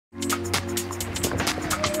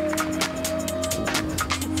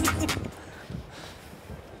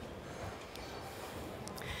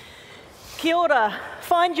Kia ora.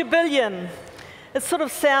 Find your billion. It sort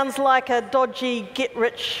of sounds like a dodgy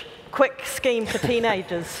get-rich-quick scheme for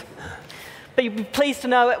teenagers. But you'll be pleased to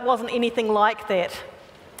know it wasn't anything like that.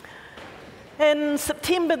 In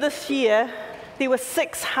September this year, there were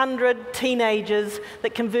 600 teenagers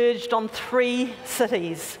that converged on 3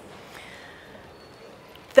 cities.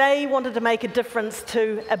 They wanted to make a difference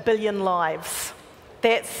to 1 billion lives.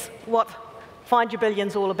 That's what Find Your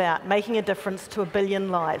Billion's all about, making a difference to 1 billion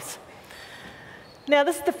lives. Now,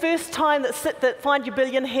 this is the first time that Find Your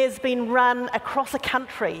Billion has been run across a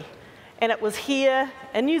country, and it was here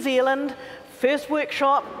in New Zealand, first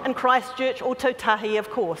workshop in Christchurch, Ōtautahi,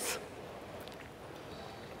 of course.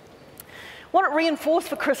 What it reinforced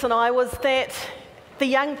for Chris and I was that the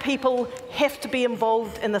young people have to be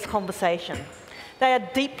involved in this conversation. They are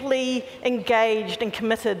deeply engaged and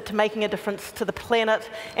committed to making a difference to the planet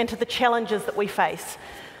and to the challenges that we face.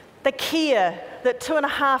 They care that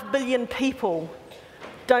 2.5 billion people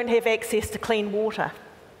don't have access to clean water.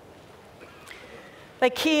 They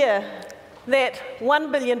care that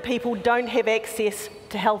 1 billion people don't have access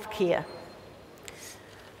to health care.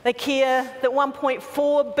 They care that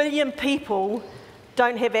 1.4 billion people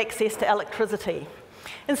don't have access to electricity.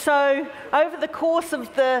 And so, over the course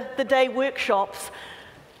of the day workshops,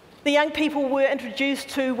 the young people were introduced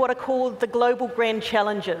to what are called the Global Grand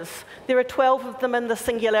Challenges. There are 12 of them in the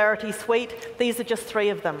Singularity suite. These are just 3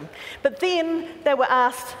 of them. But then they were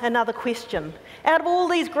asked another question. Out of all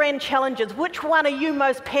these grand challenges, which one are you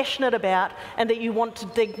most passionate about and that you want to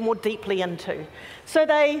dig more deeply into? So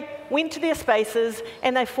they went to their spaces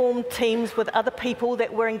and they formed teams with other people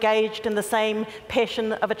that were engaged in the same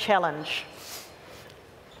passion of a challenge.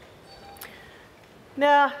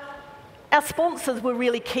 Now, our sponsors were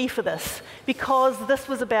really key for this because this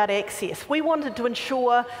was about access. We wanted to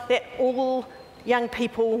ensure that all young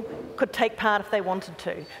people could take part if they wanted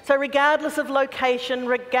to. So regardless of location,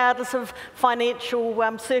 regardless of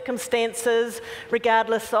financial circumstances,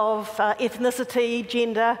 regardless of ethnicity,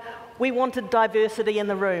 gender, we wanted diversity in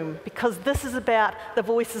the room because this is about the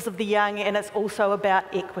voices of the young and it's also about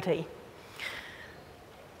equity.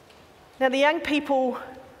 Now, the young people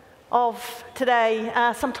of today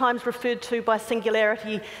are sometimes referred to by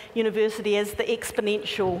Singularity University as the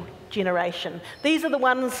exponential generation. These are the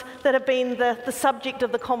ones that have been the subject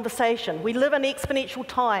of the conversation. We live in exponential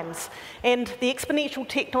times, and the exponential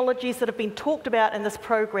technologies that have been talked about in this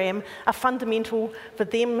program are fundamental for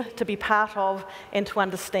them to be part of and to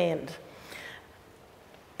understand.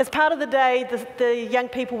 As part of the day, the young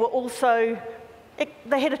people were also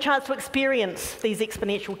they had a chance to experience these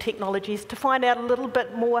exponential technologies to find out a little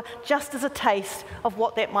bit more, just as a taste of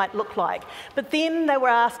what that might look like. But then they were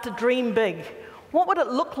asked to dream big. What would it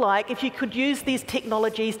look like if you could use these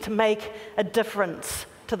technologies to make a difference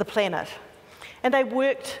to the planet? And they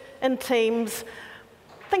worked in teams,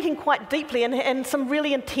 thinking quite deeply and some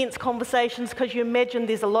really intense conversations because you imagine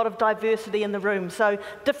there's a lot of diversity in the room, so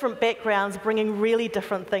different backgrounds bringing really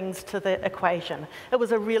different things to the equation. It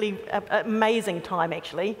was a really amazing time,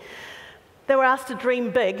 actually. They were asked to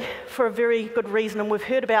dream big for a very good reason, and we've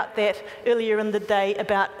heard about that earlier in the day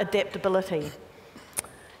about adaptability.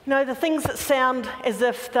 You know, the things that sound as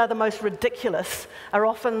if they're the most ridiculous are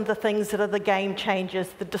often the things that are the game changers,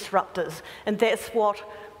 the disruptors, and that's what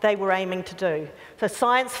they were aiming to do. So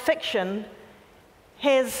science fiction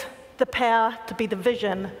has the power to be the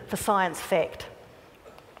vision for science fact.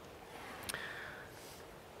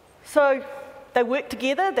 So they worked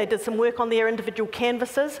together, they did some work on their individual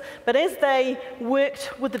canvases, but as they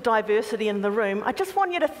worked with the diversity in the room, I just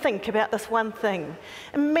want you to think about this one thing.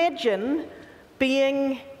 Imagine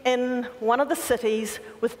being in one of the cities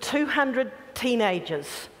with 200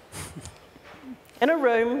 teenagers in a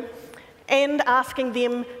room and asking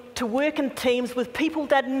them to work in teams with people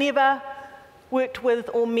they'd never worked with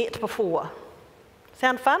or met before.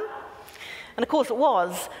 Sound fun? And of course it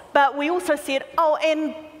was, but we also said, oh,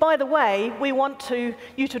 and by the way, we want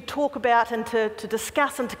you to talk about and to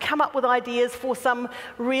discuss and to come up with ideas for some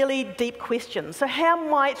really deep questions. So how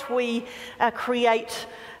might we create,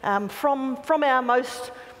 from our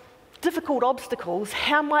most difficult obstacles,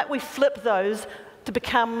 how might we flip those to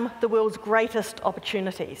become the world's greatest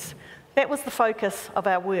opportunities? That was the focus of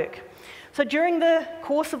our work. So during the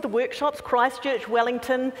course of the workshops, Christchurch,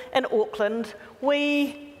 Wellington, and Auckland,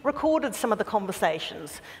 we recorded some of the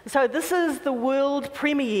conversations. So this is the world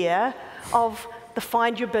premiere of the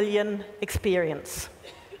Find Your Billion experience.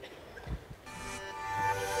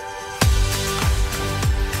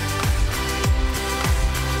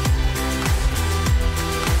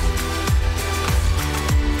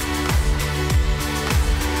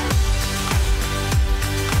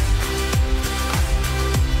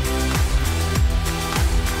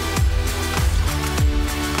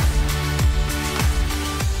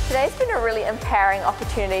 Today's been a really empowering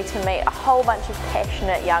opportunity to meet a whole bunch of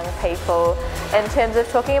passionate young people in terms of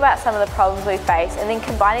talking about some of the problems we face and then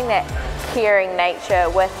combining that caring nature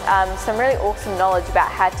with some really awesome knowledge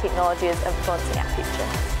about how technology is influencing our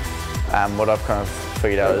future. What I've kind of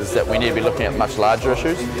figured out is that we need to be looking at much larger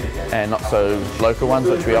issues and not so local ones,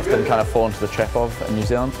 which we often kind of fall into the trap of in New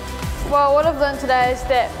Zealand. Well, what I've learned today is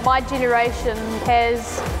that my generation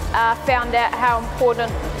has found out how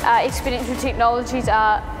important exponential technologies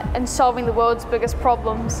are in solving the world's biggest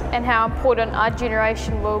problems and how important our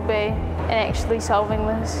generation will be in actually solving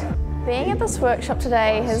this. Being at this workshop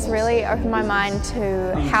today has really opened my mind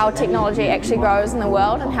to how technology actually grows in the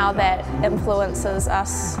world and how that influences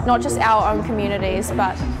us, not just our own communities,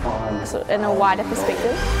 but in a wider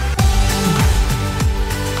perspective.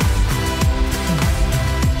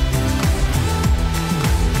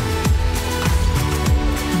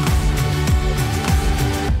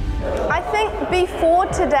 I think before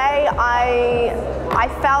today I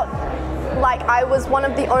felt like I was one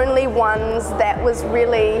of the only ones that was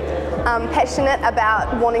really passionate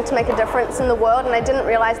about wanting to make a difference in the world, and I didn't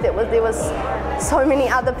realise that there was so many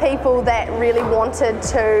other people that really wanted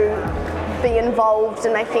to be involved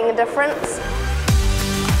in making a difference.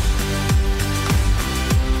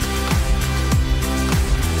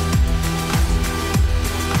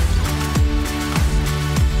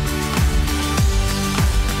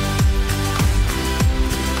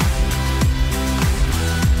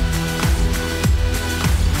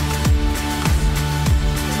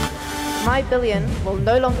 My billion will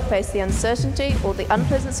no longer face the uncertainty or the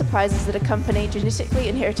unpleasant surprises that accompany genetically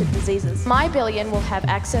inherited diseases. My billion will have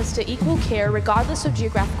access to equal care regardless of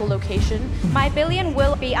geographical location. My billion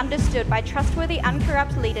will be understood by trustworthy,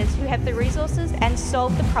 uncorrupt leaders who have the resources and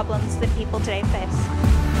solve the problems that people today face.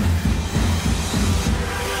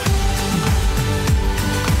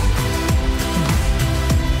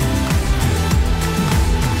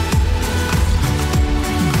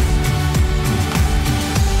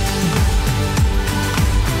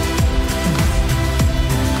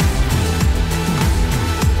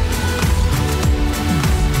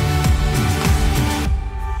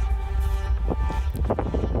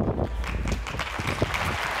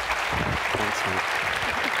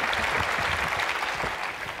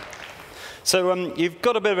 So you've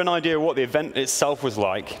got a bit of an idea of what the event itself was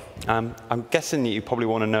like. I'm guessing that you probably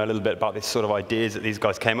want to know a little bit about this sort of ideas that these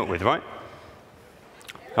guys came up with, right?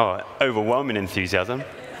 Oh, overwhelming enthusiasm.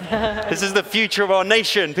 This is the future of our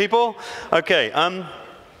nation, people. Okay, I'm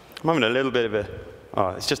having a little bit of a, oh,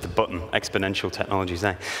 it's just a button, exponential technologies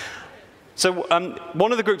there. So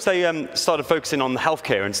one of the groups, they started focusing on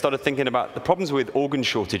healthcare and started thinking about the problems with organ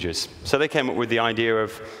shortages. So they came up with the idea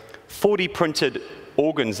of 4D printed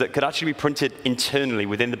organs that could actually be printed internally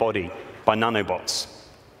within the body by nanobots.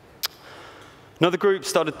 Another group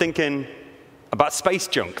started thinking about space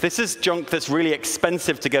junk. This is junk that's really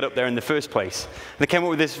expensive to get up there in the first place. And they came up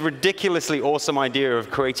with this ridiculously awesome idea of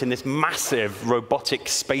creating this massive robotic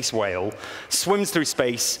space whale, swims through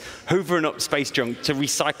space, hoovering up space junk to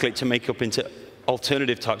recycle it to make up into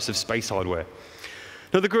alternative types of space hardware.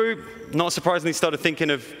 Another group, not surprisingly, started thinking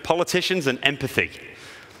of politicians and empathy,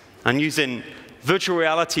 and using virtual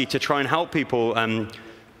reality to try and help people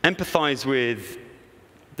empathize with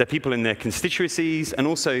the people in their constituencies, and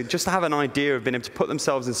also just to have an idea of being able to put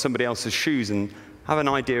themselves in somebody else's shoes and have an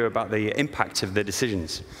idea about the impact of their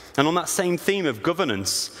decisions. And on that same theme of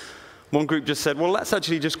governance, one group just said, well, let's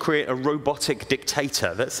actually just create a robotic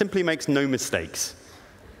dictator that simply makes no mistakes.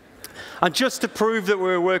 And just to prove that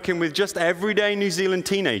we're working with just everyday New Zealand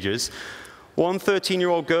teenagers, one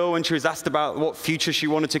 13-year-old girl, when she was asked about what future she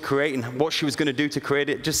wanted to create and what she was going to do to create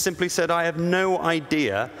it, just simply said, I have no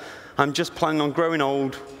idea. I'm just planning on growing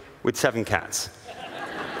old with 7 cats.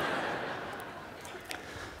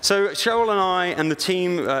 So Cheryl and I and the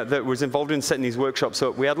team that was involved in setting these workshops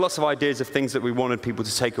up, we had lots of ideas of things that we wanted people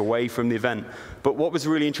to take away from the event. But what was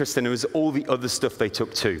really interesting was all the other stuff they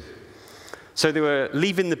took too. So they were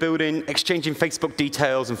leaving the building, exchanging Facebook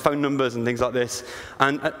details and phone numbers and things like this.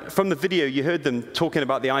 And from the video, you heard them talking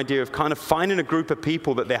about the idea of kind of finding a group of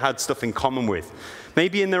people that they had stuff in common with.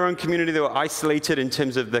 Maybe in their own community, they were isolated in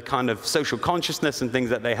terms of the kind of social consciousness and things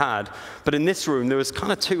that they had. But in this room, there was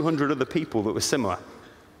kind of 200 other people that were similar.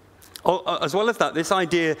 As well as that, this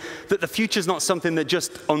idea that the future is not something that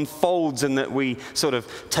just unfolds and that we sort of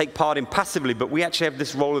take part in passively, but we actually have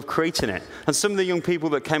this role of creating it. And some of the young people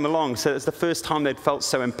that came along said it's the first time they'd felt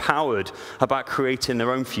so empowered about creating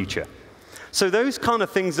their own future. So those kind of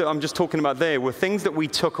things that I'm just talking about there were things that we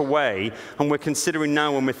took away and we're considering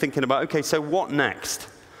now when we're thinking about, okay, so what next?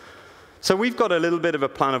 So we've got a little bit of a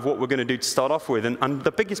plan of what we're going to do to start off with, and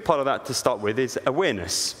the biggest part of that to start with is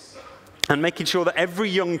awareness. and making sure that every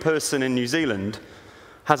young person in New Zealand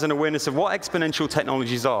has an awareness of what exponential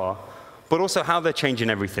technologies are, but also how they're changing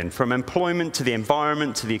everything, from employment to the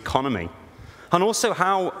environment to the economy. And also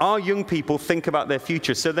how our young people think about their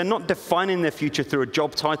future. So they're not defining their future through a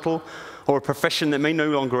job title or a profession that may no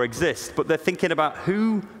longer exist, but they're thinking about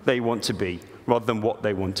who they want to be rather than what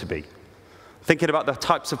they want to be. Thinking about the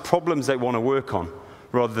types of problems they want to work on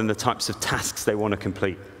rather than the types of tasks they want to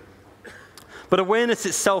complete. But awareness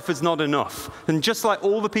itself is not enough. And just like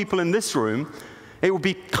all the people in this room, it would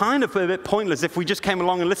be kind of a bit pointless if we just came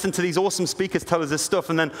along and listened to these awesome speakers tell us this stuff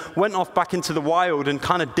and then went off back into the wild and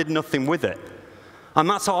kind of did nothing with it. And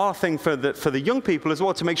that's our thing for the young people as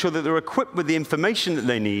well, to make sure that they're equipped with the information that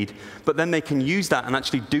they need, but then they can use that and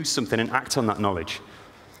actually do something and act on that knowledge.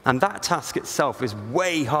 And that task itself is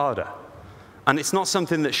way harder. And it's not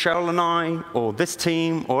something that Cheryl and I, or this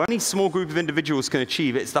team, or any small group of individuals can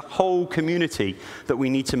achieve. It's the whole community that we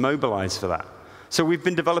need to mobilize for that. So we've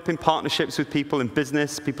been developing partnerships with people in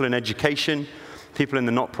business, people in education, people in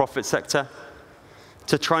the not-profit sector,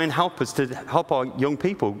 to try and help us, to help our young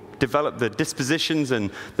people develop the dispositions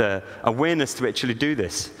and the awareness to actually do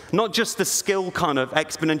this. Not just the skill kind of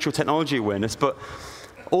exponential technology awareness, but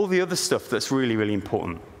all the other stuff that's really, really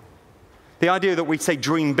important. The idea that we say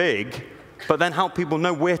dream big, but then help people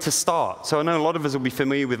know where to start. So I know a lot of us will be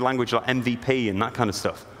familiar with language like MVP and that kind of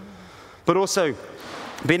stuff. But also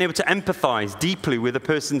being able to empathize deeply with a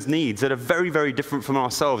person's needs that are very, very different from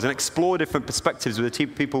ourselves and explore different perspectives with the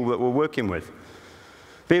people that we're working with.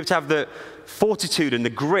 Be able to have the fortitude and the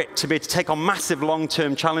grit to be able to take on massive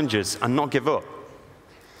long-term challenges and not give up.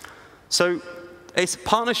 So it's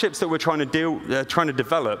partnerships that we're trying to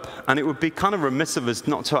develop, and it would be kind of remiss of us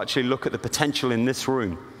not to actually look at the potential in this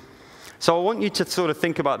room. So I want you to sort of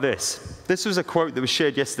think about this. This was a quote that was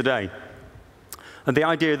shared yesterday, and the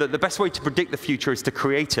idea that the best way to predict the future is to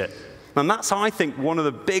create it. And that's, I think, one of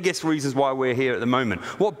the biggest reasons why we're here at the moment.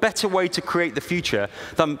 What better way to create the future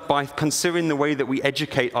than by considering the way that we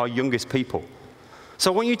educate our youngest people?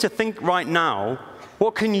 So I want you to think right now,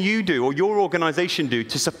 what can you do, or your organization do,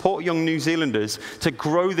 to support young New Zealanders to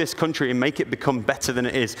grow this country and make it become better than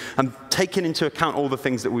it is, and taking into account all the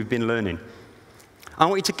things that we've been learning? I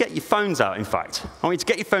want you to get your phones out, in fact. I want you to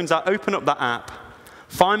get your phones out, open up that app,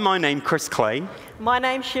 find my name, Chris Clay. My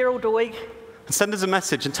name's Cheryl Doig. And send us a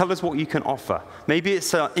message and tell us what you can offer. Maybe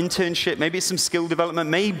it's an internship, maybe it's some skill development,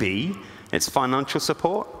 maybe it's financial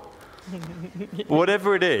support.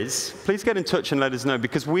 Whatever it is, please get in touch and let us know,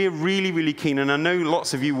 because we're really, really keen, and I know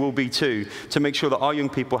lots of you will be too, to make sure that our young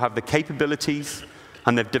people have the capabilities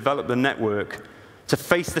and they've developed the network to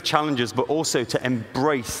face the challenges, but also to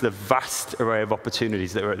embrace the vast array of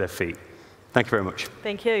opportunities that are at their feet. Thank you very much.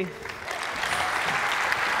 Thank you.